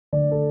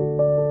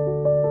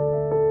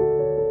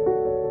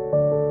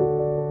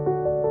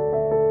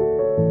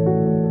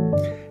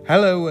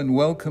Hello and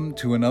welcome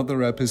to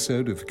another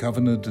episode of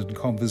Covenant and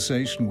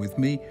Conversation with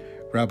me,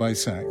 Rabbi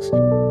Sachs.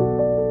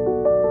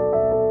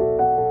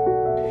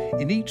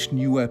 In each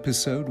new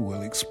episode,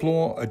 we'll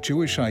explore a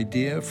Jewish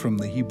idea from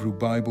the Hebrew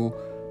Bible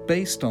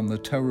based on the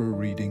Torah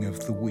reading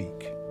of the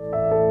week.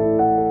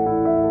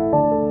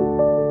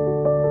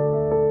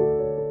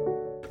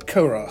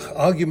 Korach,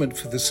 argument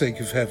for the sake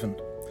of heaven.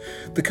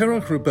 The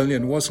Korach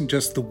rebellion wasn't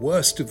just the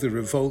worst of the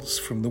revolts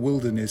from the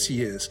wilderness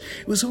years.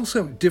 It was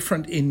also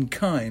different in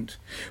kind,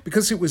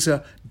 because it was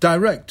a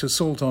direct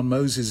assault on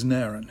Moses and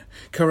Aaron.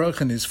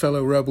 Korach and his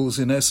fellow rebels,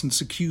 in essence,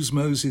 accused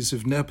Moses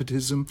of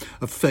nepotism,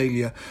 of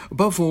failure,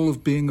 above all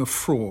of being a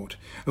fraud,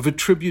 of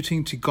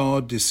attributing to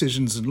God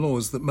decisions and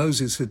laws that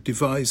Moses had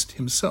devised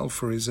himself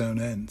for his own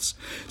ends.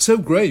 So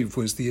grave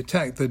was the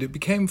attack that it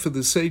became for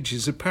the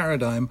sages a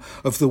paradigm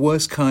of the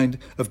worst kind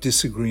of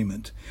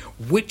disagreement.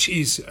 Which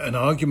is an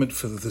argument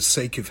for the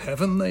sake of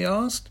heaven, they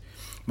asked?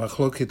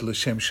 Machloket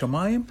l'shem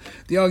shamayim,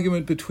 the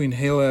argument between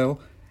Hillel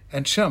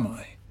and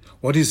Shammai.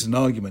 What is an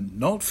argument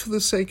not for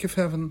the sake of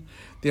heaven?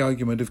 The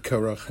argument of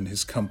Korach and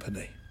his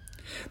company.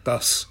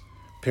 Thus,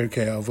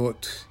 Pirkei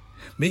Avot,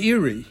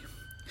 Meiri,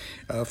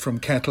 from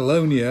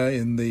Catalonia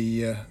in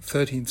the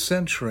 13th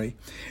century,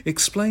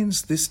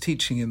 explains this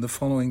teaching in the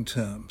following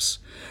terms.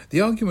 The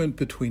argument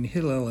between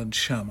Hillel and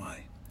Shammai.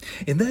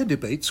 In their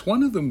debates,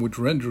 one of them would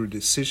render a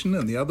decision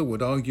and the other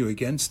would argue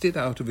against it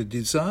out of a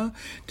desire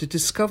to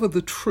discover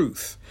the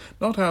truth,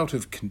 not out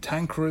of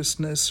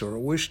cantankerousness or a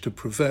wish to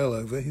prevail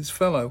over his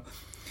fellow.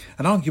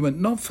 An argument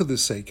not for the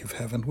sake of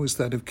heaven was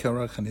that of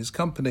Korach and his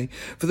company,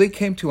 for they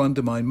came to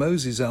undermine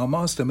Moses, our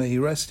master, may he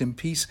rest in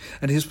peace,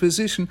 and his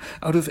position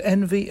out of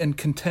envy and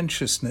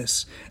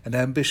contentiousness and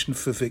ambition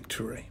for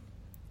victory.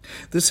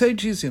 The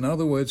sages, in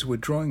other words, were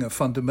drawing a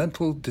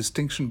fundamental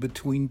distinction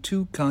between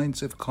two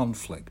kinds of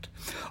conflict: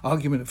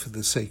 argument for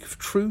the sake of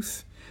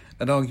truth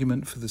and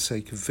argument for the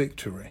sake of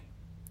victory.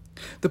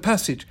 The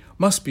passage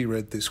must be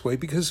read this way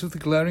because of the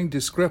glaring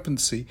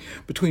discrepancy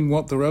between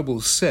what the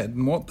rebels said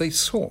and what they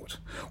sought.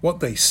 What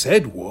they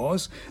said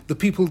was, the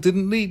people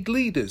didn't need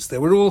leaders. They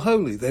were all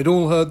holy. They'd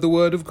all heard the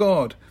word of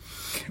God.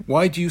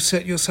 "Why do you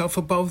set yourself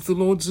above the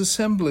Lord's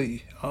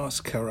assembly?"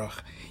 asked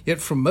Korach. Yet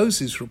from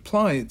Moses'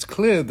 reply, it's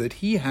clear that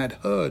he had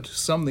heard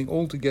something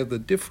altogether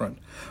different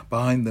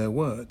behind their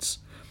words.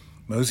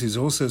 Moses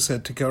also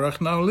said to Korach,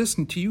 "Now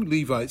listen to you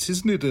Levites,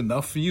 isn't it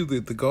enough for you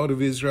that the God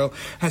of Israel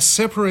has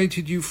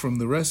separated you from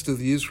the rest of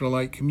the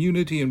Israelite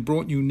community and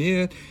brought you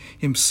near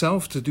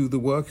himself to do the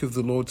work of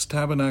the Lord's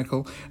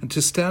tabernacle and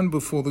to stand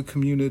before the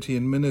community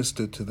and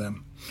minister to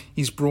them?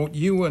 He's brought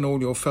you and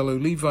all your fellow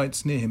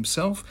Levites near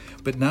himself,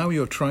 but now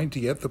you're trying to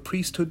get the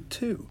priesthood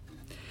too."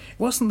 It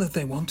wasn't that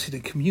they wanted a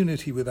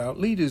community without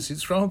leaders,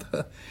 it's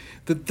rather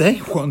that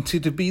they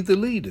wanted to be the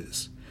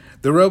leaders.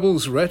 The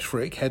rebels'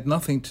 rhetoric had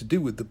nothing to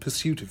do with the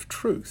pursuit of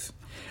truth,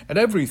 and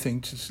everything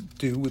to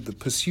do with the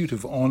pursuit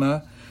of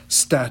honor,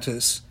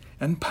 status,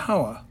 and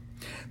power.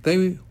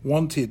 They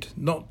wanted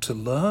not to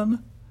learn,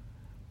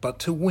 but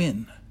to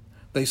win.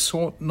 They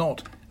sought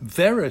not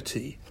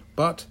verity,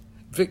 but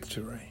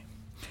victory.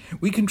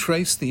 We can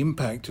trace the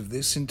impact of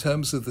this in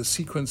terms of the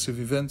sequence of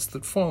events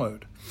that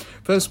followed.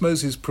 First,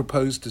 Moses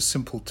proposed a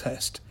simple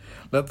test.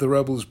 Let the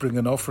rebels bring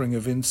an offering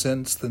of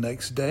incense the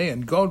next day,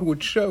 and God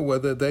would show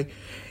whether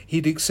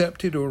he'd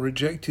accepted or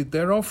rejected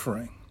their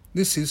offering.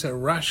 This is a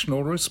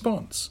rational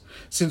response.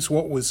 Since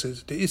what was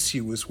at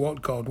issue was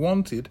what God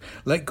wanted,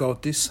 let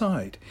God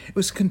decide. It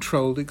was a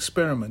controlled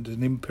experiment,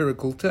 an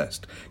empirical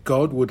test.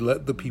 God would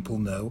let the people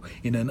know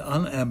in an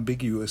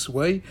unambiguous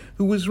way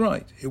who was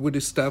right. It would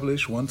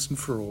establish once and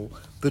for all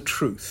the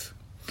truth.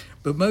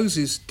 But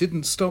Moses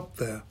didn't stop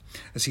there,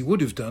 as he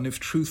would have done if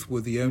truth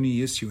were the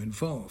only issue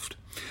involved.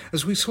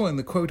 As we saw in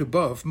the quote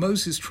above,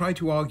 Moses tried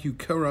to argue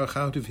Korach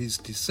out of his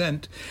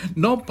dissent,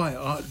 not by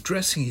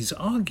addressing his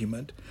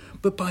argument,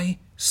 but by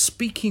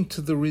speaking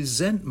to the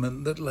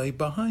resentment that lay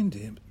behind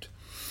it.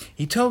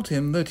 He told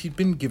him that he'd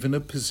been given a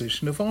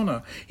position of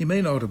honor. He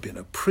may not have been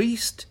a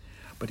priest,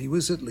 but he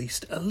was at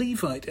least a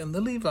Levite, and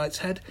the Levites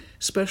had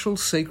special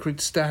sacred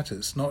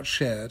status not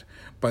shared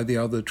by the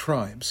other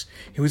tribes.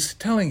 He was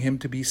telling him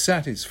to be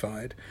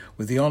satisfied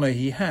with the honor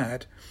he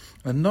had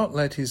and not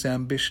let his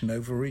ambition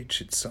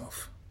overreach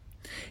itself.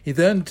 He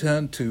then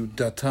turned to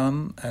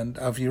Datan and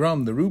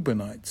Aviram, the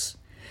Reubenites.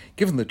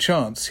 Given the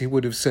chance, he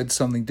would have said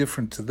something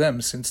different to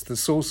them, since the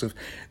source of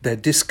their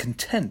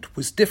discontent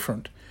was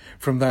different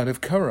from that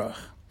of Korach.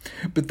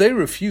 But they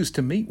refused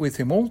to meet with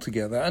him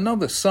altogether,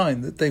 another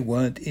sign that they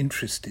weren't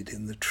interested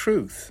in the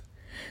truth.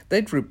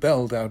 They'd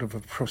rebelled out of a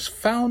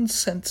profound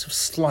sense of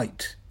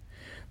slight,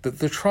 that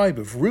the tribe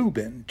of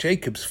Reuben,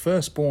 Jacob's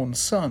firstborn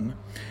son,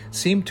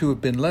 seemed to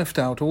have been left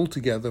out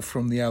altogether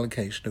from the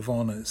allocation of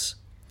honors.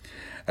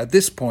 At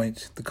this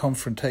point, the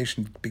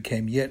confrontation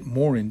became yet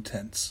more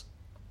intense.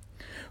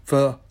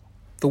 For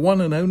the one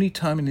and only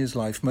time in his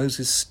life,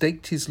 Moses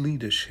staked his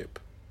leadership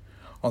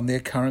on the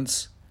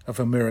occurrence of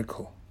a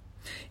miracle.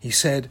 He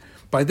said,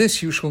 By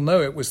this you shall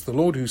know it was the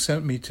Lord who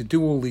sent me to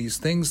do all these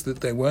things,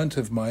 that they weren't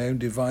of my own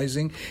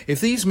devising. If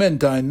these men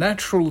die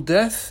natural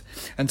death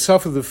and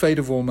suffer the fate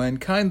of all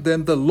mankind,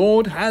 then the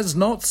Lord has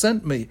not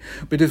sent me.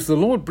 But if the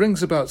Lord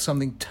brings about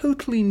something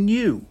totally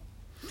new,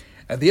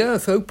 and the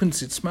earth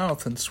opens its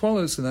mouth and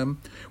swallows them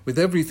with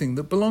everything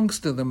that belongs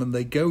to them, and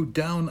they go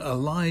down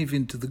alive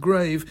into the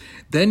grave,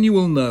 then you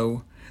will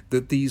know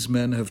that these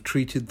men have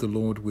treated the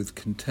Lord with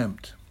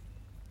contempt.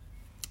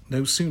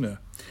 No sooner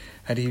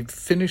had he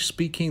finished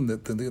speaking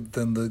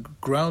than the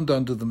ground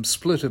under them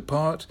split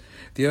apart,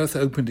 the earth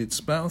opened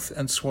its mouth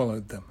and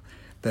swallowed them.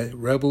 The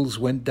rebels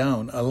went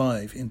down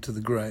alive into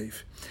the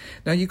grave.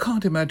 Now you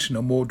can't imagine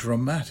a more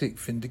dramatic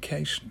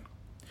vindication.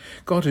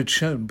 God had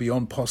shown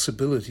beyond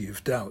possibility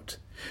of doubt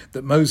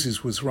that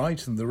Moses was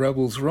right and the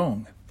rebels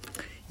wrong.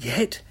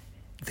 Yet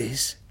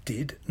this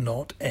did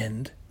not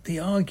end the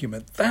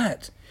argument.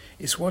 That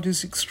is what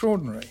is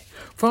extraordinary.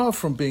 Far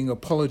from being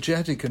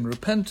apologetic and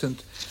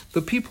repentant,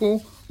 the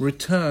people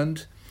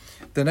returned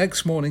the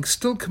next morning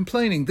still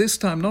complaining, this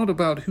time not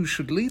about who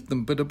should lead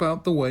them, but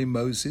about the way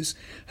Moses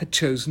had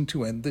chosen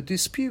to end the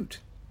dispute.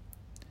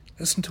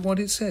 Listen to what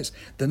it says.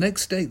 The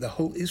next day, the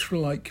whole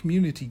Israelite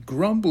community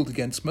grumbled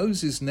against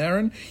Moses and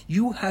Aaron.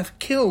 You have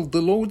killed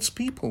the Lord's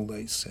people,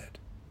 they said.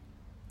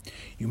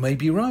 You may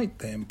be right,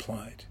 they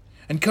implied,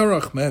 and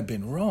Korach may have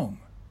been wrong.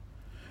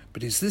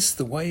 But is this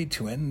the way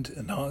to end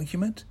an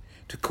argument?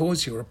 To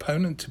cause your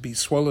opponent to be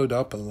swallowed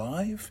up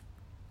alive?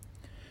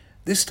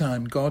 This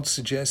time, God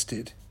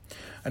suggested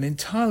an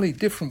entirely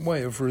different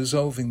way of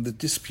resolving the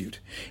dispute.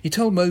 He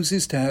told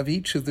Moses to have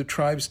each of the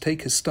tribes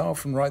take a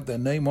staff and write their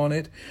name on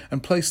it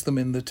and place them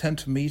in the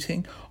tent of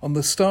meeting. On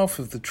the staff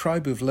of the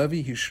tribe of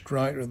Levi, he should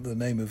write the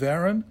name of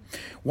Aaron.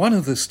 One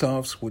of the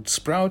staffs would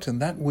sprout,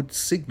 and that would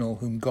signal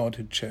whom God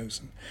had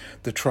chosen.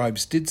 The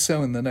tribes did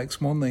so, and the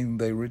next morning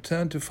they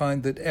returned to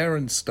find that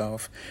Aaron's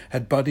staff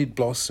had budded,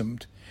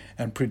 blossomed,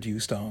 and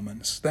produced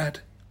almonds.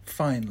 That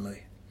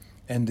finally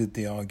ended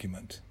the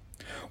argument.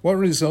 What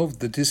resolved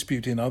the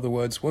dispute, in other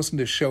words,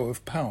 wasn't a show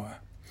of power,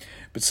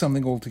 but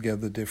something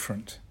altogether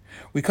different.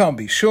 We can't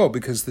be sure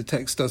because the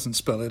text doesn't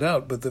spell it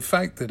out, but the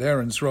fact that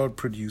Aaron's rod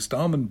produced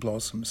almond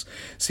blossoms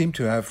seemed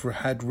to have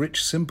had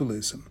rich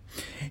symbolism.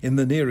 In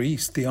the Near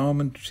East, the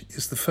almond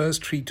is the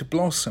first tree to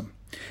blossom,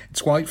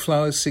 its white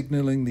flowers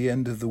signaling the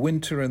end of the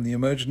winter and the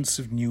emergence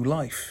of new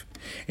life.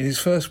 In his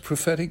first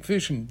prophetic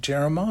vision,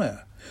 Jeremiah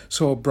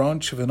saw a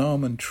branch of an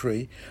almond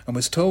tree and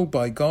was told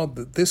by God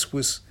that this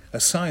was a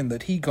sign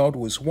that he, God,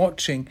 was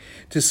watching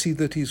to see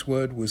that his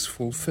word was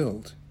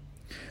fulfilled.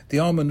 The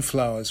almond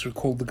flowers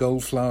recall the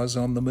gold flowers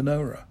on the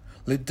menorah,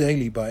 lit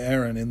daily by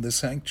Aaron in the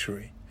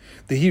sanctuary.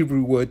 The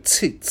Hebrew word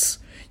tzitz,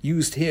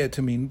 used here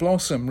to mean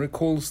blossom,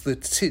 recalls the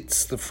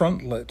tzitz, the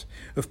frontlet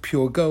of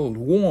pure gold,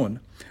 worn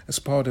as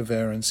part of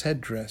Aaron's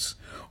headdress,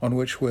 on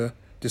which were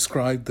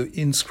inscribed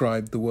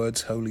the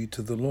words, "Holy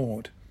to the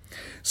Lord."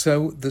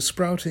 So the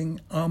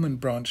sprouting almond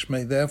branch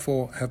may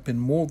therefore have been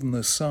more than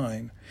a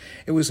sign.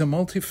 It was a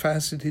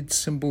multifaceted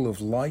symbol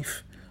of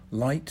life,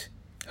 light,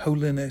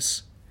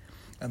 holiness,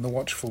 and the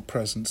watchful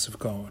presence of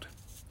God.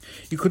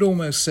 You could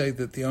almost say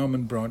that the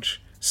almond branch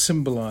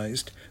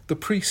symbolized the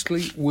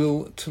priestly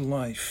will to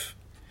life,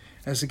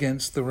 as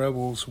against the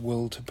rebels'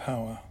 will to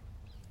power.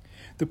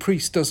 The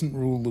priest doesn't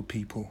rule the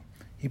people,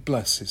 he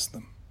blesses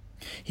them.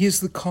 He is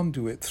the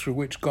conduit through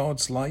which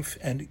God's life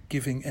and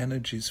giving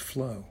energies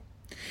flow.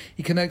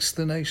 He connects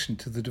the nation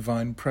to the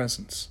divine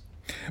presence.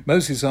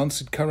 Moses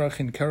answered Korach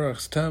in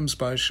Korach's terms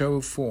by a show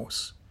of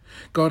force.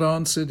 God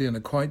answered in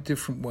a quite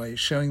different way,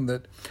 showing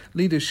that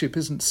leadership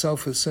isn't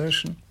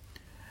self-assertion,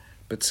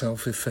 but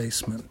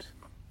self-effacement.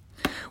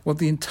 What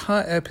the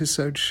entire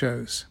episode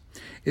shows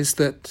is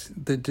that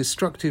the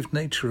destructive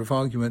nature of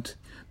argument,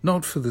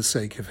 not for the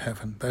sake of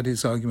heaven, that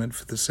is, argument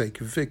for the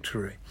sake of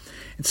victory.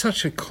 In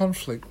such a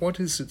conflict, what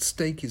is at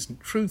stake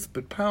isn't truth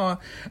but power,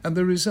 and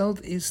the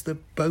result is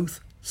that both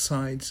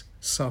sides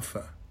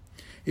suffer.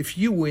 If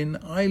you win,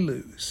 I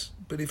lose.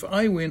 But if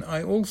I win,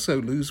 I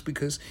also lose,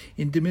 because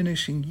in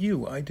diminishing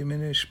you, I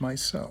diminish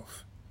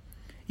myself.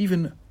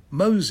 Even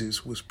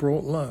Moses was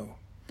brought low,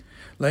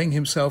 laying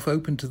himself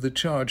open to the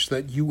charge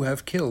that you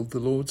have killed the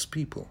Lord's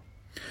people.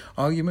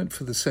 Argument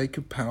for the sake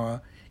of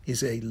power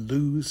is a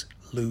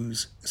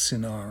lose-lose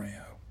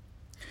scenario.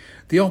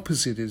 The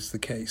opposite is the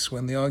case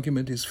when the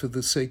argument is for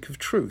the sake of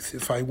truth.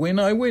 If I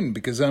win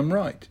because I'm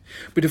right.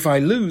 But if I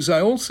lose,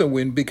 I also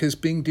win, because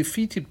being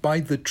defeated by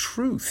the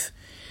truth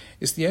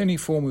is the only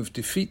form of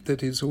defeat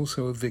that is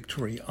also a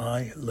victory.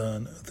 I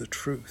learn the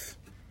truth.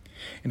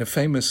 In a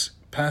famous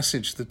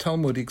passage, the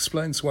Talmud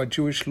explains why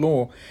Jewish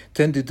law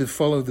tended to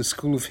follow the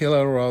school of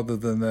Hillel rather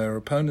than their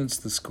opponents,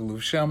 the school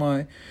of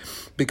Shammai,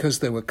 because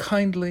they were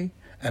kindly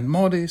and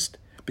modest,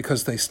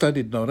 because they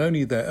studied not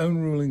only their own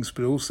rulings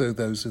but also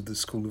those of the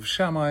school of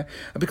Shammai,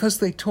 and because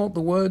they taught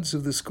the words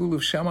of the school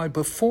of Shammai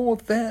before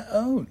their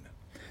own.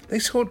 They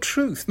sought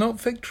truth,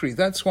 not victory.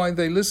 That's why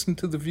they listened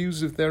to the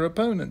views of their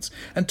opponents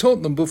and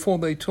taught them before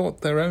they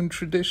taught their own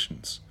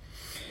traditions.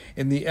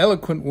 In the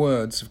eloquent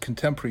words of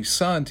contemporary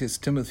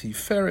scientist Timothy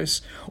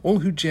Ferris, all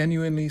who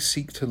genuinely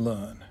seek to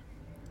learn,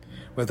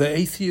 whether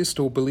atheist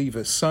or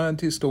believer,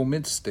 scientist or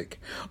mystic,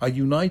 are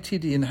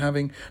united in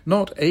having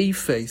not a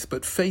faith,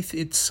 but faith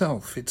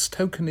itself. Its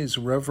token is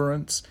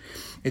reverence,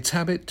 its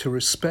habit to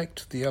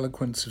respect the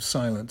eloquence of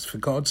silence, for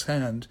God's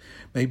hand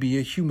may be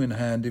a human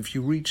hand if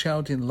you reach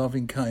out in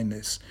loving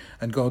kindness,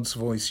 and God's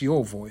voice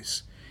your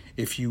voice,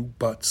 if you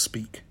but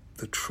speak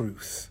the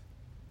truth.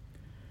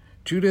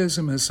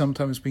 Judaism has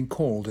sometimes been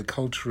called a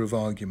culture of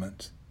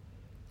argument.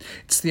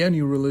 It's the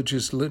only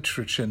religious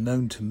literature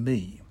known to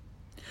me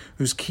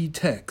whose key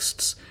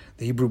texts,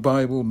 the Hebrew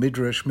Bible,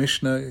 Midrash,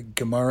 Mishnah,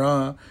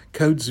 Gemara,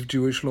 codes of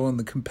Jewish law, and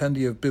the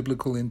compendia of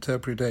biblical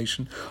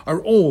interpretation,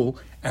 are all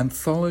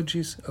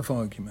anthologies of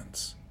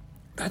arguments.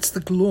 That's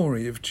the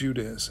glory of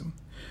Judaism.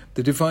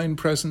 The divine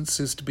presence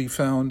is to be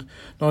found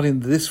not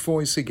in this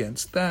voice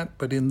against that,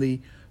 but in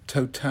the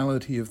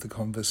totality of the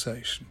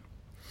conversation.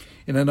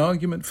 In an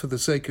argument for the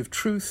sake of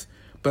truth,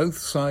 both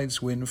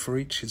sides win, for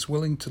each is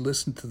willing to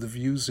listen to the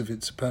views of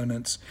its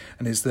opponents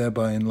and is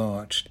thereby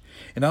enlarged.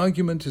 An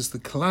argument is the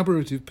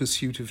collaborative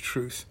pursuit of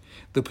truth.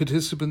 The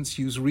participants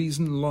use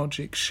reason,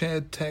 logic,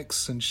 shared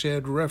texts, and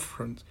shared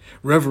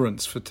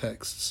reverence for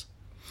texts.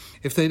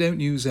 If they don't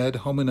use ad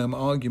hominem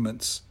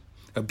arguments,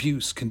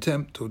 abuse,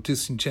 contempt, or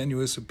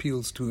disingenuous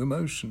appeals to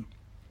emotion,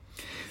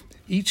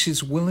 each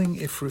is willing,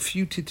 if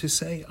refuted, to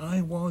say,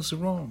 "I was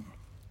wrong."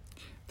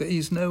 There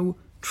is no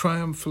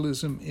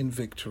triumphalism in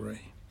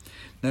victory.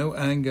 No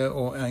anger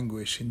or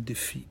anguish in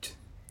defeat.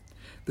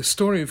 The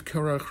story of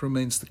Korach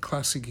remains the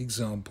classic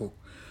example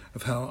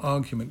of how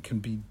argument can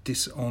be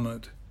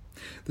dishonored.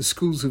 The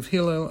schools of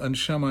Hillel and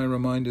Shammai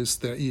remind us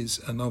there is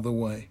another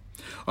way.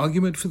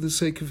 Argument for the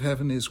sake of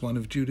heaven is one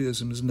of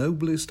Judaism's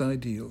noblest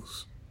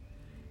ideals.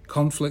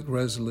 Conflict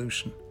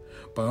resolution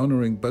by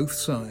honoring both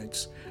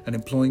sides and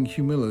employing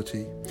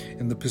humility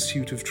in the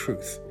pursuit of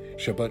truth.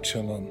 Shabbat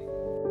Shalom.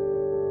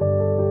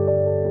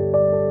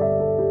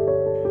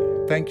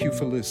 Thank you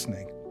for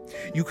listening.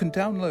 You can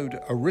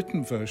download a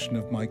written version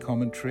of my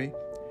commentary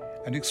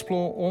and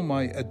explore all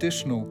my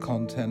additional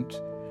content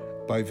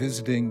by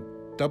visiting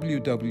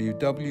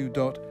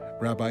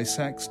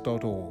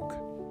www.rabbisachs.org.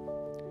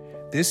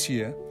 This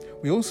year,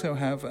 we also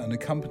have an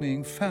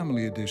accompanying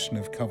family edition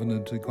of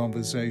Covenant and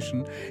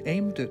Conversation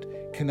aimed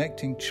at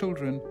connecting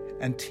children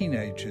and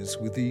teenagers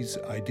with these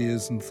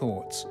ideas and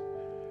thoughts.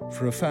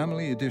 For a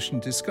family edition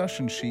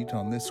discussion sheet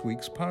on this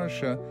week's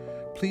parsha,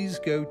 please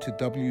go to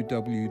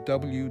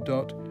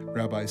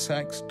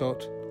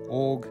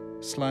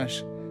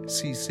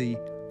www.rabbisachs.org/cc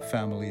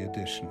family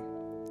edition.